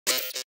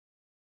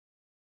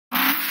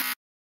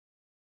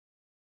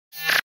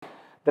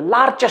The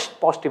largest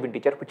positive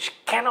integer which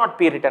cannot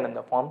be written in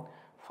the form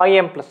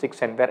 5m plus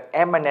 6n, where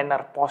m and n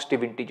are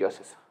positive integers.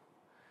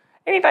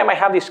 Anytime I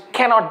have this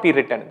cannot be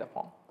written in the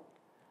form,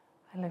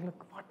 I'm like,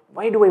 look,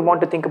 why do I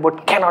want to think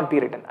about cannot be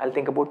written? I'll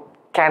think about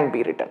can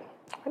be written.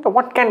 And so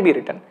what can be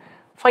written?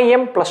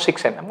 5m plus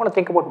 6n. I'm going to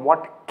think about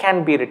what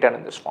can be written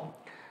in this form.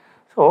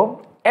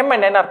 So m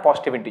and n are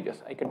positive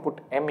integers. I can put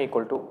m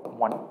equal to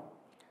 1,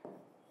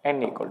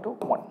 n equal to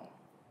 1.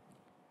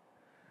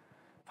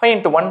 5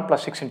 into 1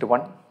 plus 6 into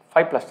 1,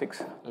 5 plus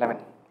 6, 11.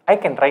 I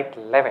can write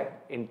 11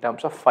 in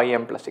terms of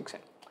 5m plus 6n.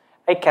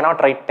 I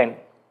cannot write 10.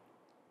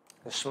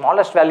 The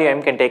smallest value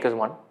m can take is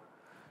 1.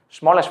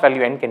 Smallest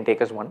value n can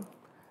take is 1.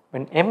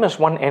 When m is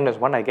 1, n is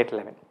 1, I get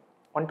 11.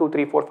 1, 2,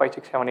 3, 4, 5,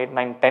 6, 7, 8,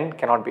 9, 10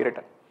 cannot be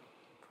written.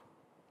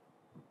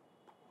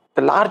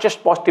 The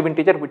largest positive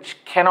integer which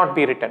cannot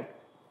be written,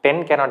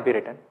 10 cannot be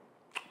written,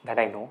 that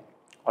I know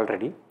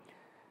already.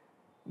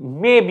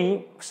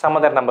 Maybe some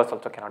other numbers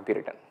also cannot be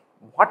written.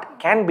 What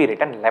can be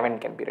written? 11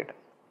 can be written.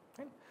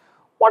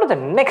 What is the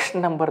next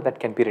number that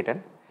can be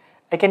written?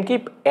 I can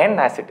keep n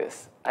as it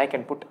is. I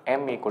can put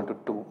m equal to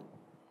 2.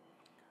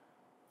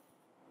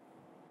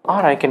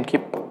 Or I can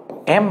keep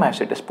m as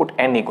it is, put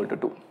n equal to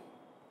 2.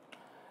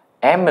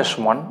 M is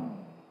 1,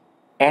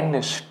 n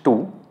is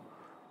 2,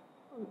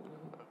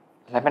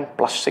 11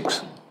 plus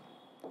 6,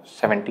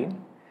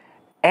 17.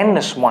 N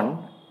is 1,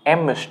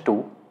 m is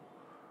 2,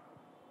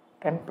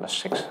 10 plus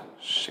 6,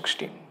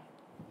 16.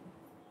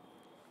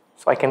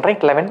 So I can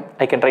write 11,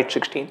 I can write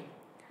 16,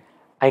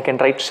 I can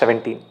write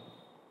 17.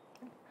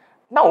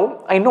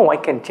 Now I know I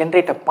can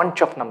generate a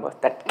bunch of numbers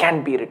that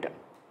can be written.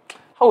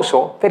 How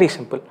so? Very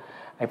simple.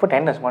 I put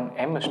n as 1,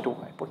 m is 2,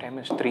 I put m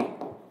is 3,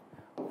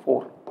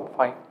 4,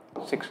 5,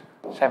 6,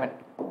 7,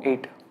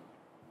 8,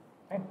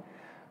 right?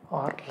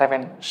 Or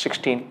 11,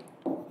 16,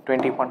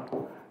 21,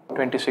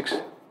 26,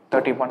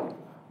 31,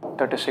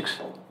 36,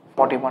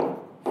 41,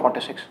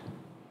 46.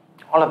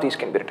 All of these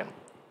can be written.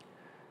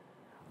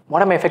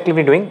 What am I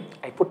effectively doing?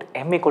 I put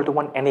m equal to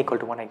 1, n equal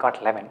to 1, I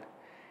got 11.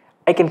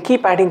 I can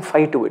keep adding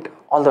 5 to it.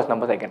 All those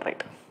numbers I can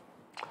write.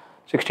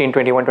 16,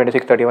 21,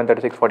 26, 31,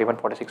 36, 41,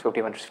 46,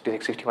 51,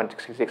 56, 61,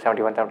 66,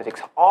 71,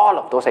 76. All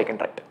of those I can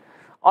write.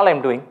 All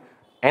I'm doing,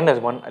 n is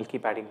 1, I'll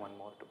keep adding 1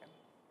 more to m.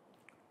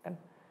 And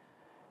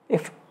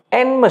if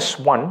n is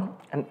 1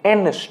 and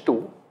n is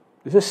 2,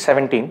 this is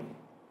 17,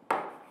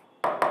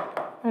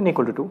 n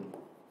equal to 2,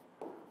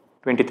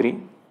 23,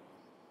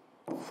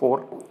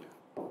 4,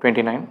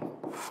 29,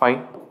 5,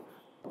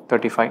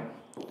 35,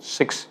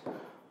 6,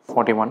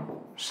 41,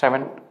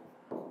 7,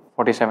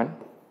 47,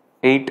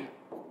 8,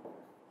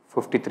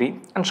 53,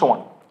 and so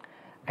on.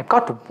 I've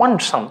got one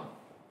sum.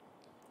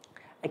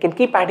 I can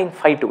keep adding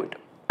 5 to it.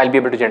 I'll be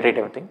able to generate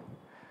everything.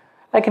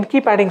 I can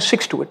keep adding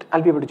 6 to it.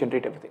 I'll be able to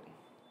generate everything.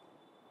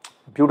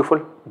 Beautiful,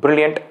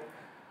 brilliant.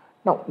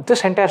 Now,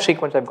 this entire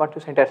sequence, I've got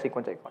this entire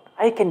sequence I've got.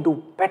 I can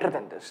do better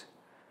than this.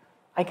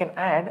 I can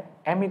add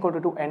m equal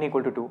to 2, n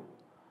equal to 2.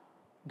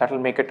 That will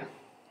make it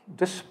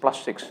this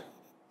plus 6,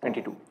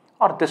 22.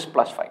 Or this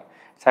plus 5.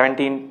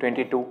 17,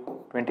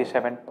 22,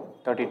 27,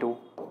 32,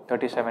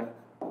 37,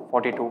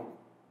 42,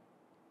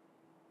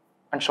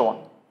 and so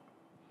on.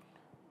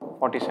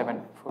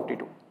 47,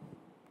 52.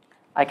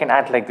 I can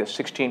add like this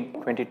 16,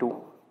 22,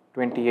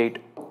 28,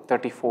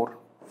 34,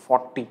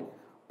 40,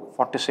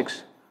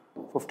 46,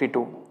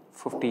 52,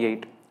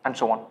 58, and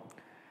so on.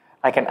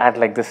 I can add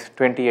like this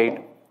 28,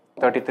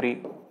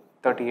 33,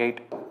 38,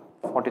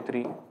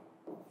 43,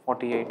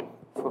 48,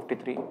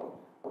 53,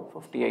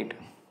 58,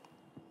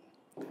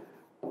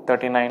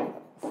 39,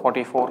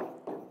 44,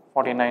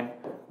 49,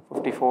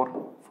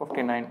 54,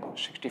 59,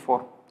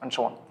 64, and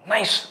so on.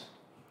 Nice!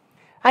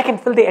 I can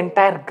fill the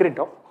entire grid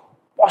of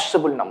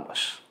possible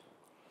numbers.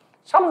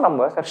 Some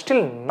numbers are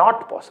still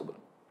not possible.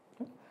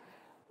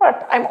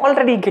 But I'm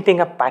already getting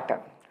a pattern.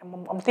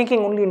 I'm thinking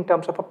only in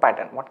terms of a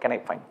pattern. What can I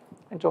find?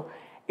 And so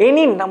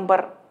any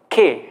number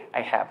k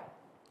I have,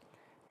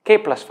 k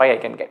plus 5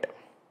 I can get.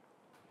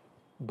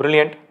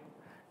 Brilliant.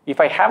 If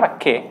I have a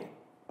k,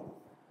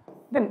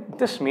 then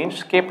this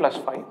means k plus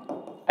 5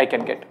 I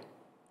can get.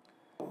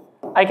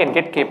 I can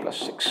get k plus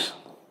 6.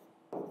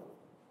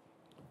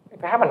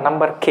 If I have a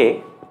number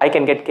k, I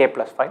can get k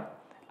plus 5,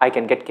 I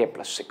can get k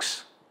plus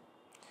 6.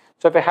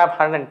 So if I have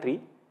 103,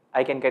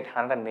 I can get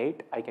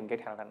 108, I can get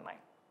 109.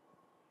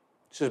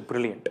 This is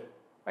brilliant.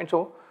 And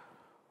so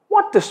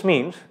what this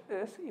means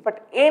is, if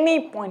at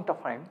any point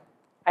of time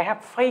I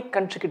have 5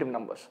 consecutive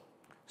numbers,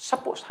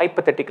 suppose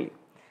hypothetically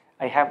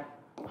I have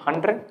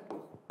 100,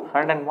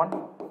 101,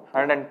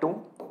 102,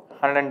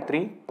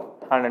 103,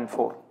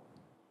 104.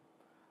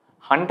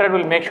 100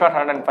 will make sure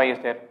 105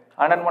 is there,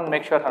 101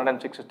 make sure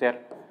 106 is there,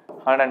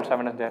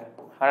 107 is there,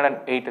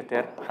 108 is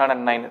there,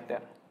 109 is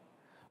there,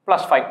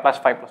 plus 5, plus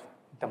 5, plus 5.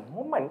 The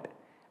moment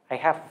I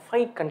have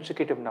 5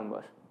 consecutive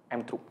numbers,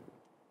 I'm through.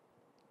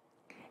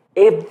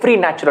 Every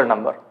natural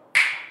number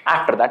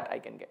after that I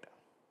can get.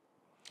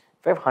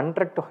 If I have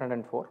 100 to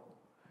 104,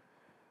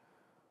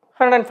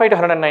 105 to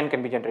 109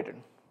 can be generated,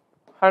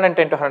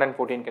 110 to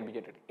 114 can be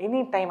generated.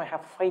 Anytime I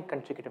have 5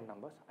 consecutive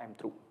numbers, I'm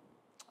through.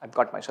 I've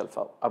got myself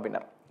a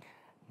winner.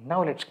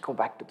 Now let's go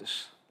back to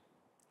this.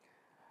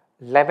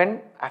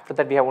 11, after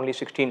that we have only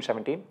 16,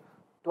 17.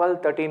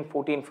 12, 13,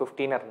 14,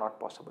 15 are not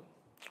possible.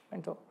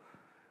 And so,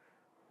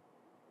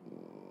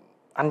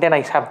 and then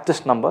I have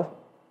this number.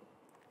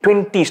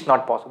 20 is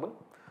not possible.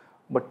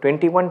 But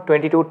 21,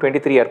 22,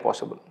 23 are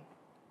possible.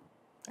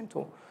 And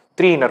so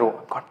 3 in a row.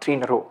 I've got 3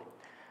 in a row.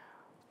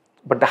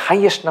 But the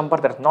highest number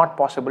that is not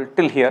possible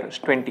till here is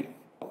 20.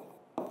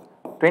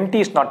 20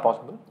 is not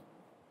possible.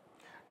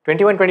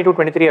 21, 22,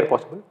 23 are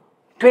possible.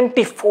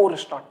 24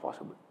 is not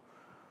possible.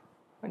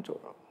 And so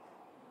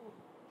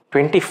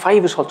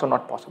 25 is also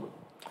not possible.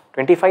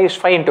 25 is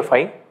 5 into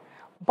 5.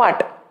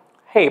 But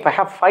hey, if I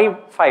have 5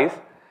 5s,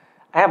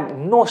 I have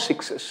no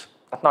 6s.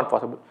 That's not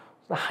possible.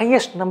 The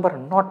highest number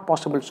not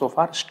possible so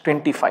far is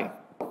 25.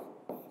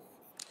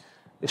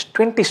 Is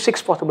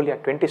 26 possible? Yeah,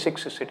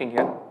 26 is sitting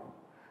here.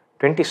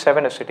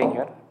 27 is sitting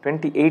here.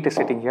 28 is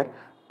sitting here.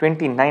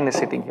 29 is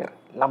sitting here.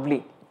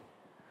 Lovely.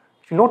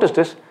 If you notice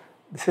this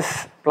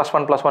is plus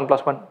 1, plus 1,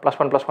 plus 1, plus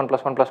 1, plus 1,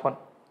 plus 1, plus 1.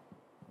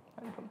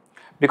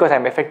 Because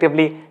I'm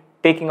effectively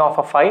taking off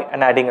a 5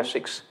 and adding a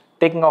 6.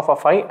 Taking off a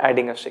 5,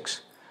 adding a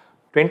 6.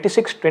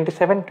 26,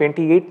 27,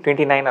 28,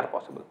 29 are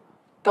possible.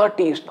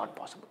 30 is not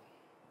possible.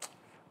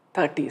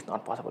 30 is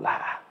not possible.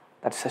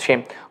 That's a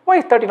shame. Why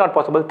is 30 not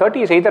possible?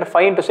 30 is either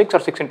 5 into 6 or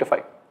 6 into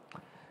 5.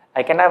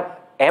 I can have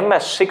m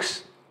as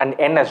 6 and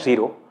n as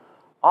 0,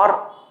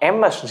 or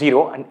m as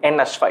 0 and n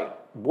as 5.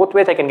 Both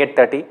ways I can get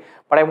 30,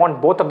 but I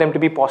want both of them to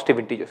be positive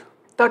integers.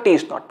 30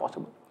 is not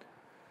possible.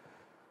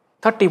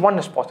 31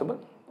 is possible.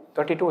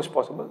 32 is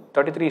possible.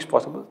 33 is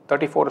possible.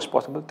 34 is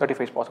possible.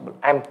 35 is possible.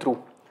 I am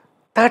through.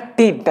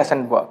 30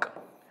 doesn't work.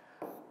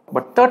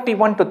 But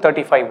 31 to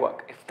 35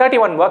 work. If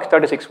 31 works,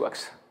 36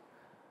 works.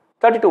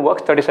 32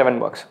 works, 37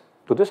 works.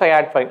 To this I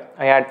add 5,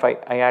 I add 5,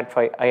 I add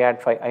 5, I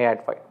add 5, I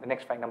add 5. The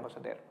next 5 numbers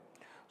are there.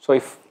 So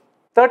if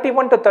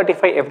 31 to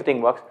 35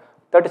 everything works,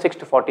 36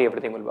 to 40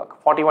 everything will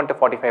work. 41 to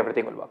 45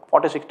 everything will work.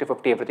 46 to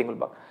 50 everything will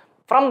work.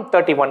 From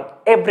 31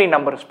 every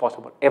number is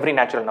possible, every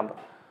natural number.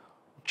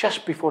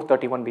 Just before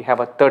 31 we have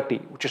a 30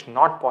 which is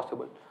not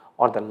possible,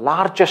 or the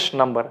largest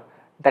number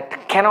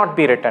that cannot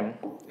be written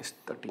is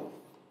 30.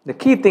 The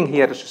key thing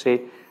here is to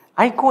say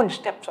I go in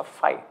steps of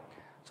 5.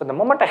 So the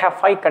moment I have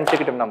 5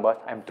 consecutive numbers,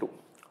 I am through.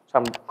 So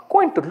I'm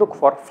going to look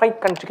for 5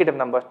 consecutive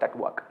numbers that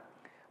work.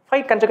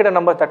 5 consecutive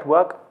numbers that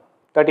work,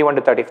 31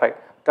 to 35.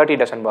 30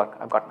 doesn't work,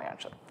 I've got my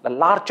answer. The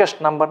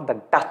largest number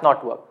that does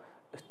not work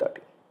is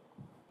 30.